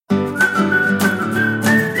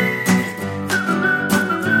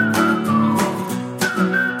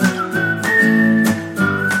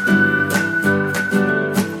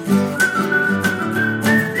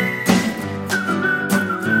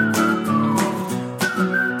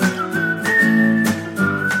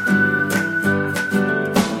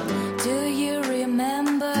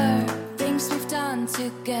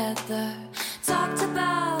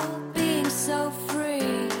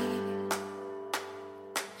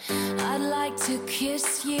I'd like to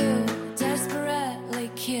kiss you, desperately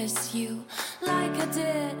kiss you, like I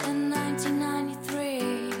did in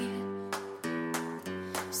 1993.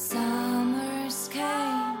 Summers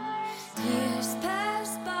came, years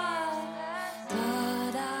passed by,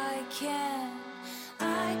 but I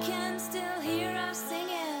can still hear us singing.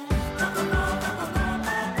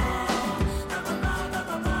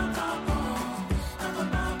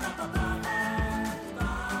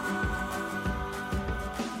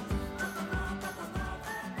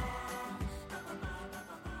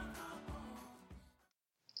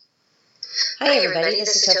 Hi everybody,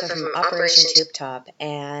 this is Topher from Operation Tube Top,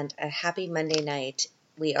 and a happy Monday night.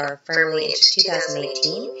 We are firmly into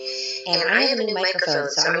 2018, and I have a new microphone,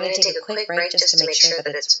 so I'm going to take a quick break just to make sure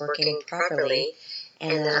that it's working properly,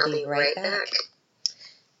 and then I'll be right back.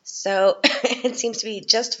 So, it seems to be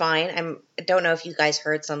just fine. I don't know if you guys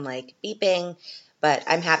heard some, beeping, but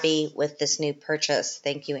I'm happy with this new purchase.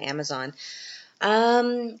 Thank you, Amazon.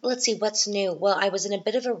 Let's see, what's new? Well, I was in a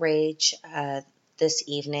bit of a rage this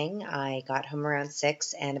evening. I got home around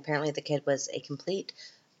 6, and apparently the kid was a complete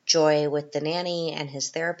joy with the nanny and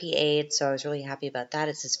his therapy aide, so I was really happy about that.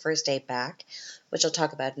 It's his first day back, which I'll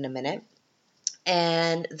talk about in a minute.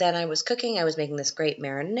 And then I was cooking. I was making this great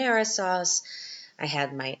marinara sauce. I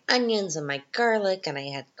had my onions and my garlic, and I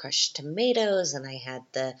had crushed tomatoes, and I had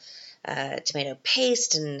the tomato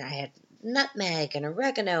paste, and I had nutmeg and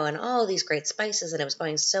oregano and all these great spices, and it was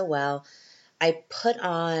going so well. I put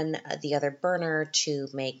on the other burner to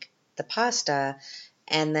make the pasta,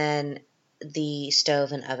 and then the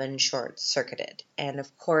stove and oven short-circuited. And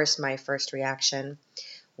of course, my first reaction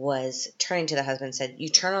was turning to the husband and said, you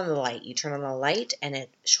turn on the light, and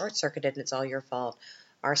it short-circuited, and it's all your fault.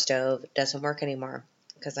 Our stove doesn't work anymore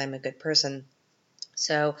because I'm a good person.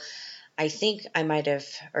 So I think I might have,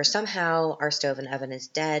 or somehow our stove and oven is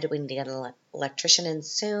dead. We need to get an electrician in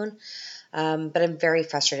soon. But I'm very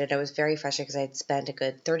frustrated. I was very frustrated because I had spent a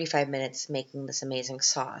good 35 minutes making this amazing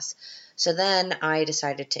sauce. So then I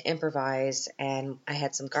decided to improvise, and I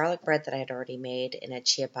had some garlic bread that I had already made in a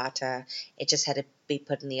ciabatta. It just had to be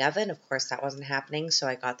put in the oven. Of course, that wasn't happening, so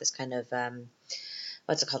I got this kind of,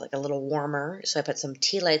 what's it called, like a little warmer. So I put some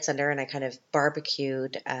tea lights under, and I kind of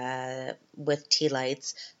barbecued with tea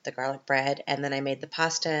lights the garlic bread, and then I made the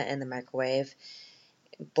pasta in the microwave,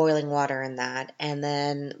 boiling water in that, and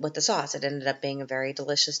then with the sauce, it ended up being a very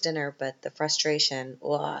delicious dinner, but the frustration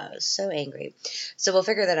was so angry. So we'll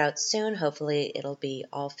figure that out soon. Hopefully it'll be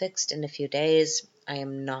all fixed in a few days. I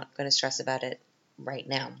am not going to stress about it right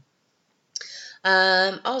now.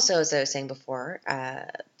 Also, as I was saying before,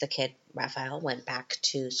 the kid, Raphael, went back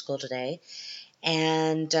to school today,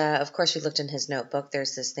 and of course we looked in his notebook.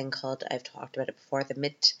 There's this thing called, I've talked about it before, the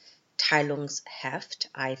Mitteilungsheft.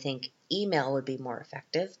 I think email would be more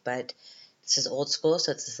effective, but this is old school,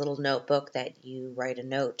 so it's this little notebook that you write a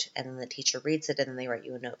note, and then the teacher reads it, and then they write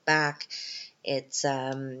you a note back. It's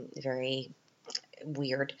very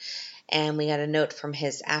weird. And we got a note from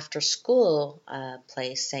his after-school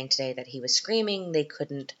place saying today that he was screaming. They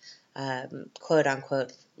couldn't,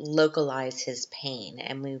 quote-unquote, localize his pain.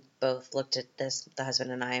 And we both looked at this, the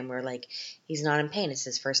husband and I, and we're like, he's not in pain. It's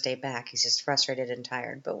his first day back. He's just frustrated and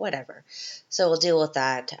tired, but whatever. So we'll deal with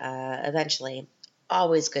that eventually.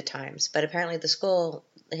 Always good times. But apparently the school,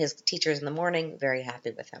 his teachers in the morning, very happy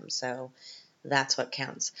with him. So that's what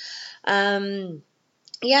counts.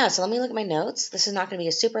 Yeah, so let me look at my notes. This is not going to be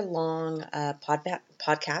a super long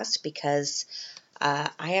podcast because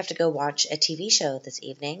I have to go watch a TV show this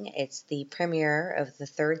evening. It's the premiere of the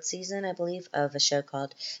 3rd season, I believe, of a show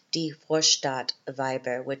called Die Vorstadt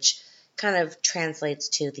Weiber, which kind of translates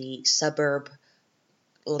to the suburb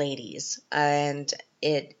ladies. And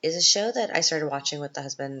it is a show that I started watching with the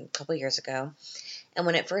husband a couple years ago. And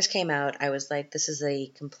when it first came out, I was like, this is a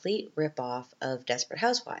complete ripoff of Desperate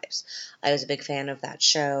Housewives. I was a big fan of that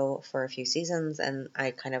show for a few seasons, and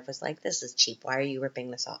I kind of was like, this is cheap. Why are you ripping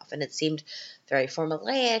this off? And it seemed very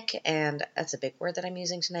formulaic, and that's a big word that I'm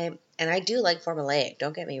using tonight. And I do like formulaic,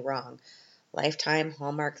 don't get me wrong. Lifetime,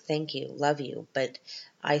 Hallmark, thank you, love you. But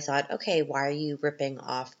I thought, okay, why are you ripping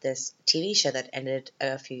off this TV show that ended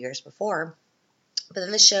a few years before? But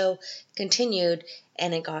then the show continued,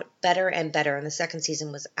 and it got better and better, and the second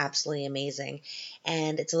season was absolutely amazing.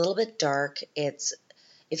 And it's a little bit dark. It's,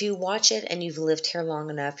 if you watch it and you've lived here long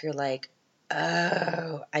enough, you're like,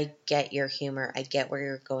 oh, I get your humor. I get where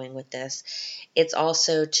you're going with this. It's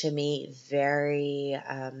also, to me, very,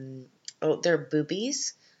 there are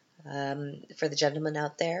boobies for the gentleman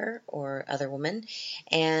out there or other women,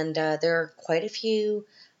 and there are quite a few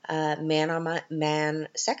man-on-man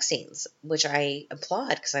sex scenes, which I applaud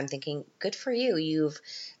because I'm thinking, good for you.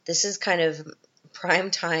 This is kind of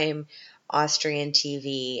primetime Austrian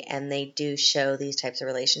TV, and they do show these types of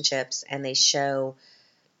relationships, and they show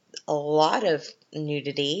a lot of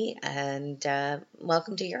nudity, and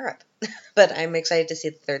welcome to Europe. But I'm excited to see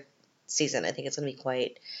the third season. I think it's going to be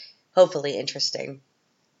quite, hopefully, interesting.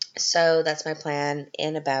 So that's my plan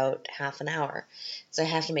in about half an hour. So I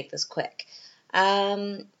have to make this quick.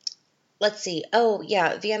 Let's see. Oh,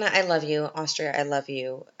 yeah, Vienna, I love you. Austria, I love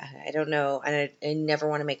you. I don't know. I never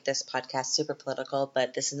want to make this podcast super political,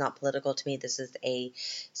 but this is not political to me. This is a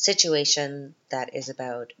situation that is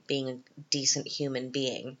about being a decent human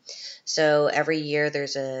being. So every year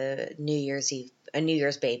there's a New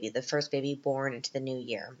Year's baby, the first baby born into the new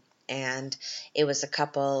year. And it was a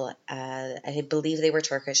couple, I believe they were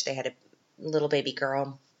Turkish. They had a little baby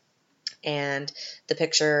girl. And the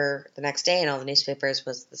picture the next day in all the newspapers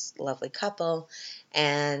was this lovely couple,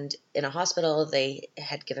 and in a hospital they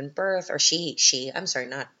had given birth, or she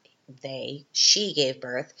gave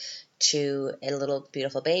birth to a little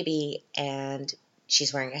beautiful baby, and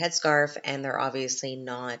she's wearing a headscarf, and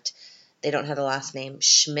they don't have the last name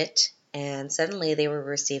Schmidt, and suddenly they were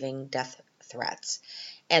receiving death threats.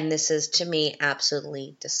 And this is, to me,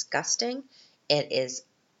 absolutely disgusting. It is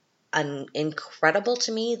incredible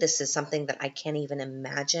to me. This is something that I can't even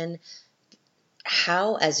imagine.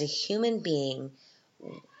 How, as a human being,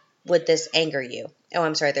 would this anger you? Oh,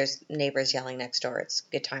 I'm sorry, there's neighbors yelling next door. It's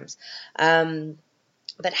good times.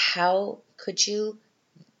 But how could you,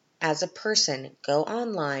 as a person, go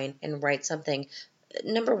online and write something,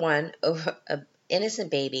 number one, an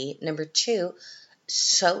innocent baby, number two,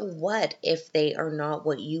 so what if they are not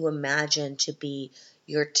what you imagine to be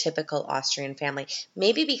your typical Austrian family?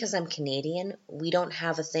 Maybe because I'm Canadian, we don't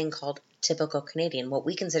have a thing called typical Canadian. What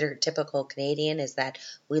we consider typical Canadian is that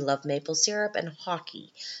we love maple syrup and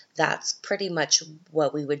hockey. That's pretty much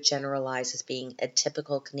what we would generalize as being a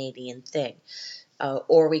typical Canadian thing.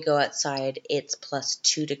 Or we go outside, it's plus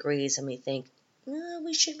 2 degrees, and we think,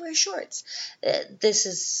 we should wear shorts.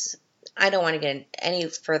 I don't want to get any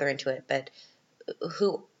further into it, but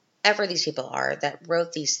whoever these people are that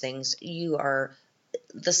wrote these things, you are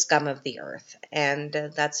the scum of the earth. And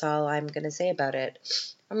that's all I'm going to say about it.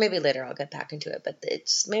 Or maybe later I'll get back into it. But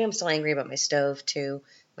maybe I'm still angry about my stove too,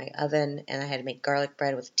 my oven, and I had to make garlic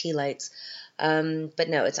bread with tea lights. But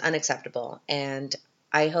no, it's unacceptable. And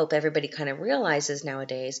I hope everybody kind of realizes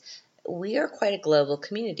nowadays we are quite a global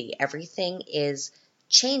community. Everything is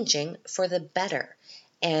changing for the better.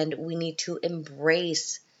 And we need to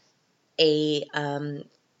embrace a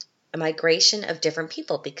migration of different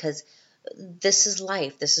people, because this is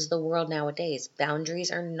life. This is the world nowadays. We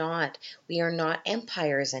are not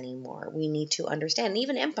empires anymore. We need to understand. And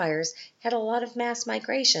even empires had a lot of mass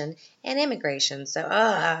migration and immigration.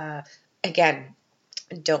 So, again,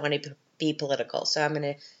 don't want to be political. So I'm going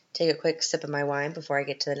to take a quick sip of my wine before I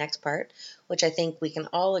get to the next part, which I think we can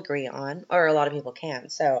all agree on, or a lot of people can.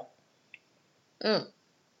 So,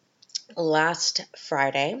 last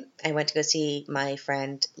Friday, I went to go see my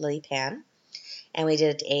friend Lily Pan, and we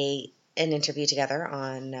did an interview together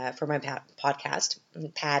for my podcast.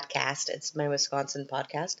 It's my Wisconsin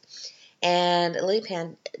podcast. And Lily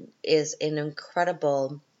Pan is an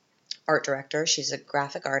incredible art director. She's a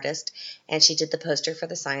graphic artist, and she did the poster for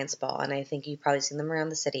the Science Ball, and I think you've probably seen them around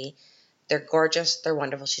the city. They're gorgeous. They're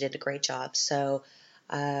wonderful. She did a great job. So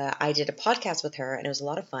I did a podcast with her, and it was a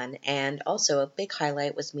lot of fun. And also a big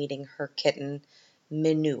highlight was meeting her kitten,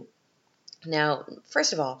 Minu. Now,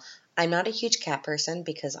 first of all, I'm not a huge cat person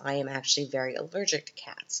because I am actually very allergic to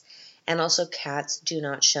cats. And also, cats do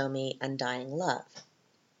not show me undying love.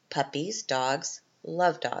 Puppies, dogs,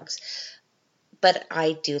 love dogs. But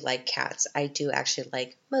I do like cats. I do actually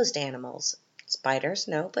like most animals. Spiders,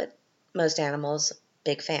 no, but most animals,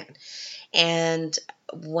 big fan. And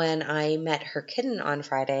when I met her kitten on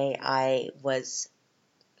Friday, I was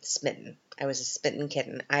smitten. I was a smitten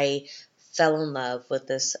kitten. I fell in love with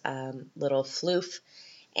this little floof.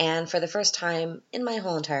 And for the first time in my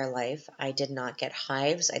whole entire life, I did not get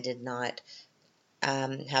hives. I did not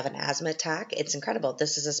have an asthma attack. It's incredible.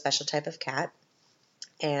 This is a special type of cat.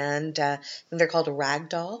 And they're called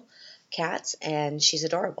ragdoll cats. And she's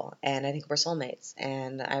adorable. And I think we're soulmates.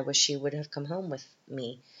 And I wish she would have come home with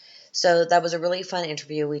me. So that was a really fun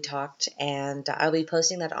interview. We talked, and I'll be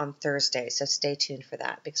posting that on Thursday, so stay tuned for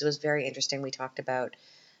that, because it was very interesting. We talked about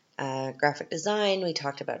graphic design, we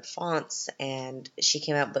talked about fonts, and she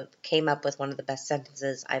came up with one of the best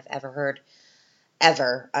sentences I've ever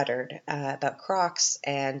uttered about Crocs,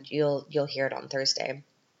 and you'll hear it on Thursday.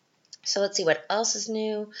 So let's see what else is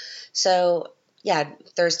new. So yeah,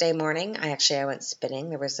 Thursday morning, I went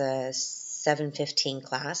spinning. There was a 7:15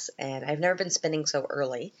 class, and I've never been spinning so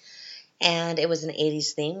early. And it was an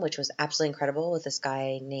 80s theme, which was absolutely incredible, with this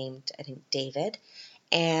guy named, I think, David.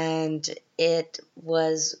 And it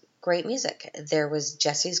was great music. There was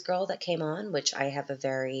Jesse's Girl that came on, which I have a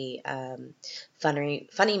very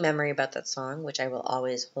funny memory about that song, which I will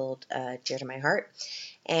always hold dear to my heart.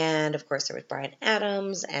 And of course, there was Bryan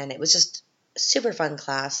Adams, and it was just a super fun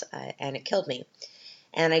class, and it killed me.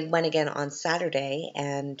 And I went again on Saturday,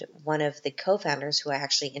 and one of the co-founders who I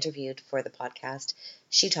actually interviewed for the podcast,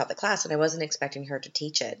 she taught the class, and I wasn't expecting her to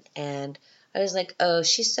teach it. And I was like, oh,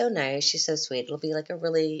 she's so nice. She's so sweet. It'll be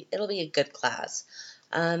a good class.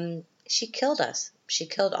 She killed us. She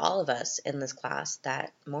killed all of us in this class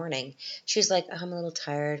that morning. She's like, oh, I'm a little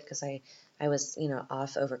tired because I was,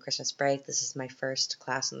 off over Christmas break. This is my first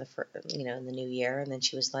class in the new year. And then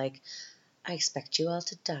she was like, I expect you all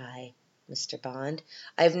to die, Mr. Bond.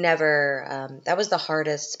 I've never, that was the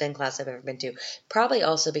hardest spin class I've ever been to. Probably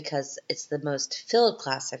also because it's the most filled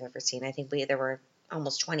class I've ever seen. I think there were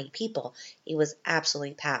almost 20 people. It was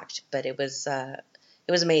absolutely packed, but it was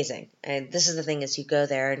amazing. And this is the thing, is you go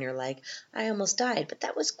there and you're like, I almost died, but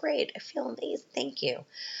that was great. I feel amazing. Thank you.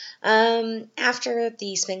 After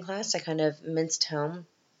the spin class, I kind of minced home.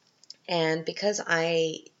 And because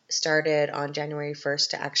I started on January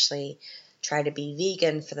 1st to actually try to be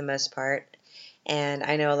vegan for the most part, and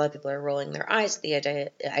I know a lot of people are rolling their eyes at the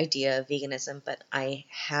idea of veganism, but I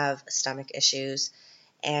have stomach issues,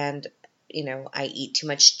 and I eat too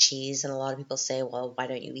much cheese, and a lot of people say, well, why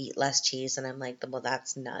don't you eat less cheese? And I'm like, well,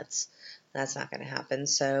 that's nuts. That's not going to happen.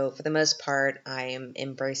 So for the most part, I am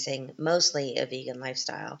embracing mostly a vegan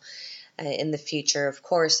lifestyle. In the future, of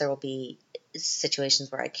course, there will be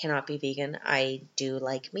situations where I cannot be vegan. I do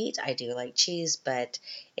like meat, I do like cheese, but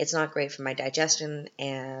it's not great for my digestion,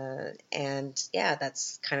 and yeah,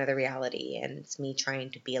 that's kind of the reality, and it's me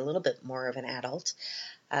trying to be a little bit more of an adult.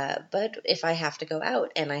 But if I have to go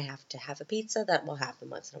out and I have to have a pizza, that will happen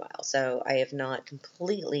once in a while. So I have not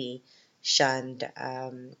completely shunned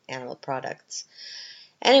animal products.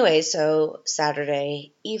 Anyway, so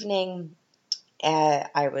Saturday evening,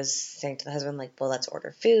 I was saying to the husband, like, well, let's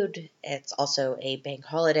order food. It's also a bank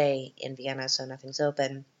holiday in Vienna, so nothing's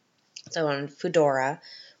open. So on Foodora,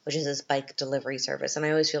 which is this bike delivery service, and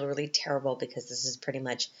I always feel really terrible because this is pretty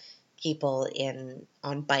much people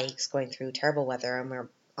on bikes going through terrible weather, and we're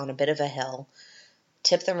on a bit of a hill.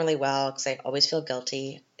 Tip them really well because I always feel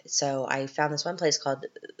guilty. So I found this one place called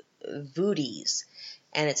Voodies.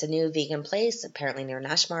 And it's a new vegan place, apparently near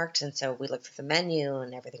Nashmarkt. And so we looked through the menu,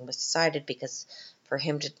 and everything was decided, because for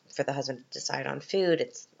the husband to decide on food,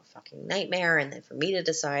 it's a fucking nightmare. And then for me to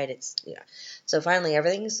decide, it's, So finally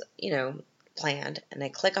everything's, planned. And I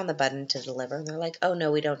click on the button to deliver, and they're like, oh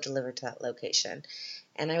no, we don't deliver to that location.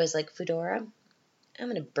 And I was like, Foodora, I'm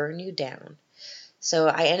going to burn you down. So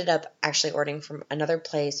I ended up actually ordering from another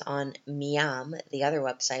place on Miam, the other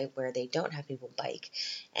website where they don't have people bike,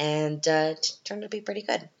 and it turned out to be pretty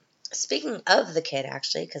good. Speaking of the kid,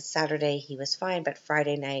 actually, because Saturday he was fine, but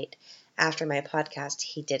Friday night after my podcast,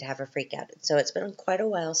 he did have a freak out. So it's been quite a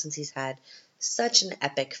while since he's had such an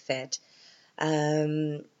epic fit.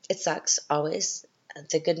 It sucks, always.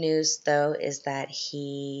 The good news, though, is that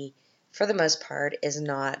he, for the most part, is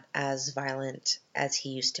not as violent as he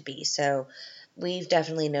used to be. So we've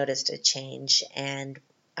definitely noticed a change, and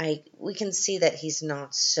we can see that he's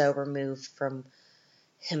not so removed from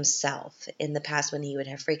himself. In the past, when he would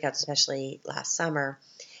have freakouts, especially last summer,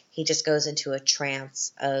 he just goes into a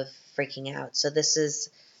trance of freaking out. So this is,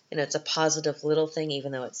 it's a positive little thing,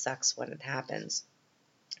 even though it sucks when it happens.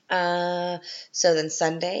 So then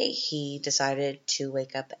Sunday, he decided to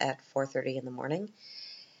wake up at 4:30 in the morning,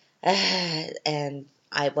 and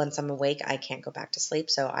once I'm awake, I can't go back to sleep.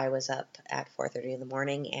 So I was up at 4:30 in the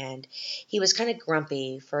morning, and he was kind of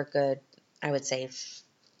grumpy for a good, I would say,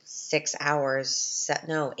 8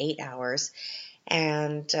 hours.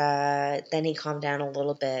 And then he calmed down a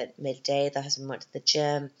little bit midday. The husband went to the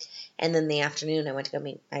gym. And then in the afternoon, I went to go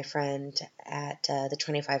meet my friend at the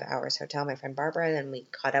 25 Hours Hotel, my friend Barbara, and we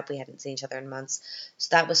caught up. We hadn't seen each other in months.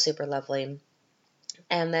 So that was super lovely.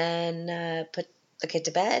 And then put the kid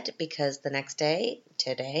to bed, because the next day,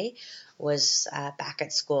 today, was back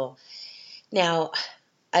at school. Now,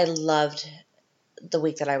 I loved the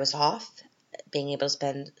week that I was off, being able to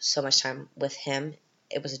spend so much time with him.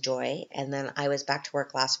 It was a joy. And then I was back to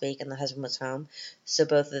work last week, and the husband was home. So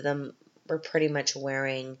both of them were pretty much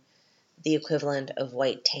wearing the equivalent of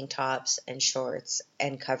white tank tops and shorts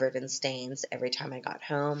and covered in stains every time I got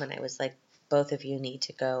home. And I was like, both of you need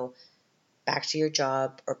to go back to your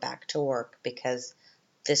job or back to work, because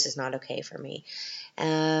this is not okay for me.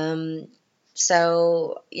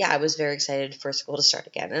 So yeah, I was very excited for school to start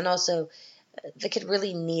again. And also, the kid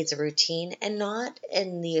really needs a routine, and not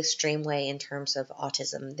in the extreme way in terms of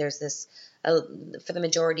autism. There's this, for the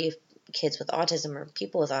majority of kids with autism or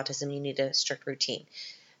people with autism, you need a strict routine.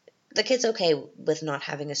 The kid's okay with not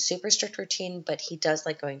having a super strict routine, but he does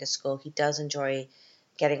like going to school. He does enjoy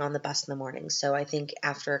getting on the bus in the morning. So I think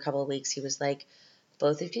after a couple of weeks, he was like,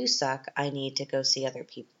 both of you suck. I need to go see other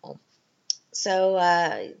people. So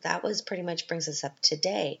that was pretty much brings us up to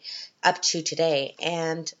today.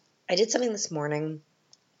 And I did something this morning.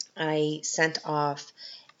 I sent off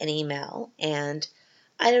an email, and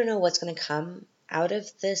I don't know what's going to come out of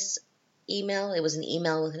this email. It was an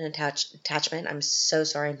email with an attachment. I'm so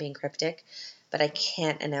sorry I'm being cryptic, but I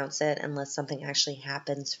can't announce it unless something actually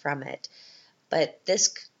happens from it. But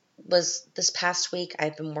this past week,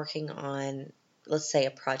 I've been working on, let's say,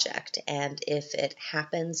 a project, and if it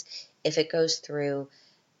happens, if it goes through,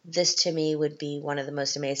 this to me would be one of the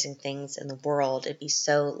most amazing things in the world. It'd be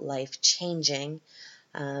so life-changing.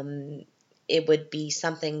 It would be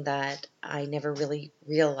something that I never really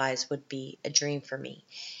realized would be a dream for me.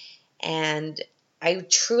 And I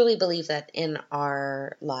truly believe that in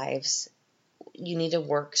our lives, you need to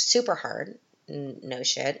work super hard. No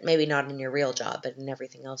shit. Maybe not in your real job, but in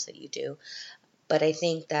everything else that you do. But I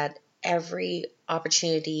think that every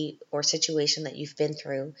opportunity or situation that you've been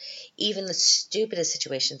through, even the stupidest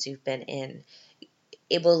situations you've been in,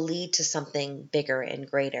 it will lead to something bigger and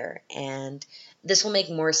greater. And this will make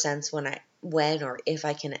more sense when or if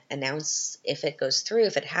I can announce if it goes through,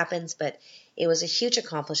 if it happens. But it was a huge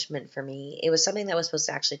accomplishment for me. It was something that was supposed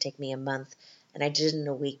to actually take me a month, and I did it in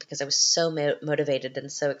a week because I was so motivated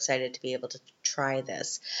and so excited to be able to try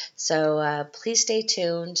this. So please stay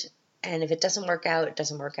tuned. And if it doesn't work out, it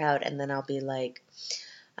doesn't work out. And then I'll be like,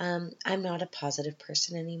 I'm not a positive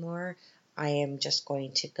person anymore. I am just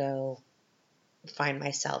going to go find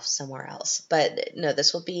myself somewhere else. But no,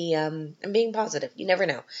 this will be, I'm being positive. You never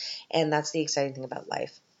know. And that's the exciting thing about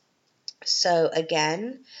life. So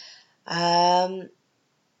again, yeah,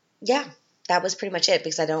 that was pretty much it,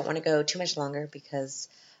 because I don't want to go too much longer because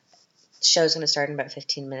the show's going to start in about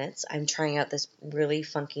 15 minutes. I'm trying out this really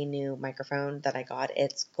funky new microphone that I got.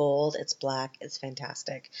 It's gold, it's black, it's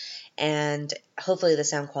fantastic. And hopefully the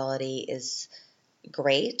sound quality is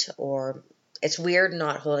great, or it's weird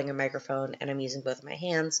not holding a microphone and I'm using both of my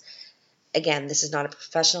hands. Again, this is not a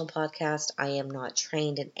professional podcast. I am not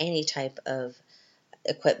trained in any type of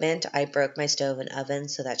equipment. I broke my stove and oven,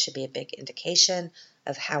 so that should be a big indication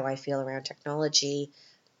of how I feel around technology.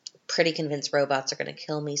 Pretty convinced robots are going to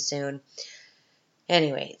kill me soon.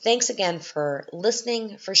 Anyway, thanks again for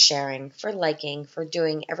listening, for sharing, for liking, for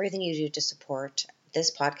doing everything you do to support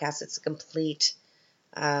this podcast. It's a complete,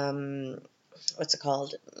 what's it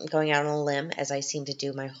called? Going out on a limb, as I seem to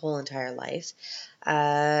do my whole entire life.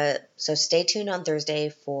 So stay tuned on Thursday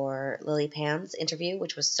for Lily Pan's interview,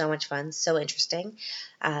 which was so much fun, so interesting.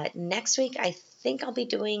 Next week, I think I'll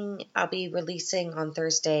be releasing on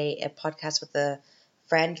Thursday a podcast with a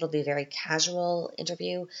friend. It'll be a very casual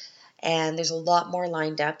interview, and there's a lot more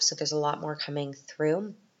lined up, so there's a lot more coming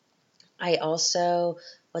through. I also,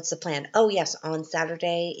 what's the plan? Oh yes, on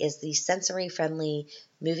Saturday is the sensory-friendly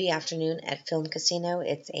movie afternoon at Film Casino.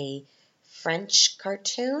 It's a French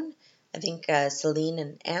cartoon. I think Celine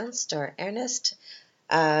and Ernest.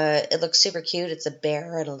 It looks super cute. It's a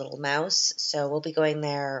bear and a little mouse. So we'll be going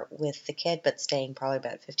there with the kid, but staying probably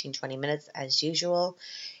about 15-20 minutes as usual.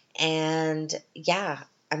 And yeah,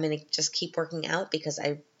 I'm going to just keep working out because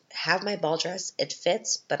I have my ball dress. It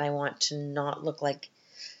fits, but I want to not look like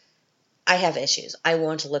I have issues. I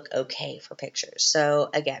want to look okay for pictures. So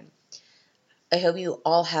again, I hope you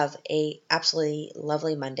all have a absolutely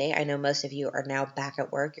lovely Monday. I know most of you are now back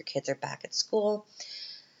at work. Your kids are back at school.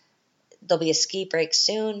 There'll be a ski break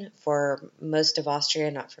soon for most of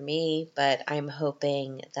Austria, not for me, but I'm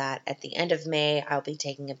hoping that at the end of May, I'll be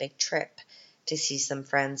taking a big trip to see some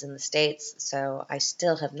friends in the States. So I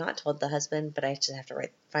still have not told the husband, but I just have to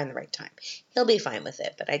find the right time. He'll be fine with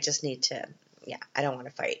it, but I just need to, I don't want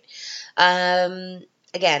to fight.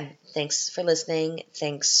 Again, thanks for listening.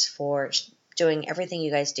 Thanks for doing everything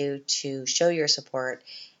you guys do to show your support.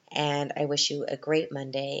 And I wish you a great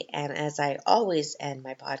Monday. And as I always end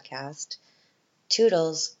my podcast,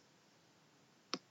 toodles.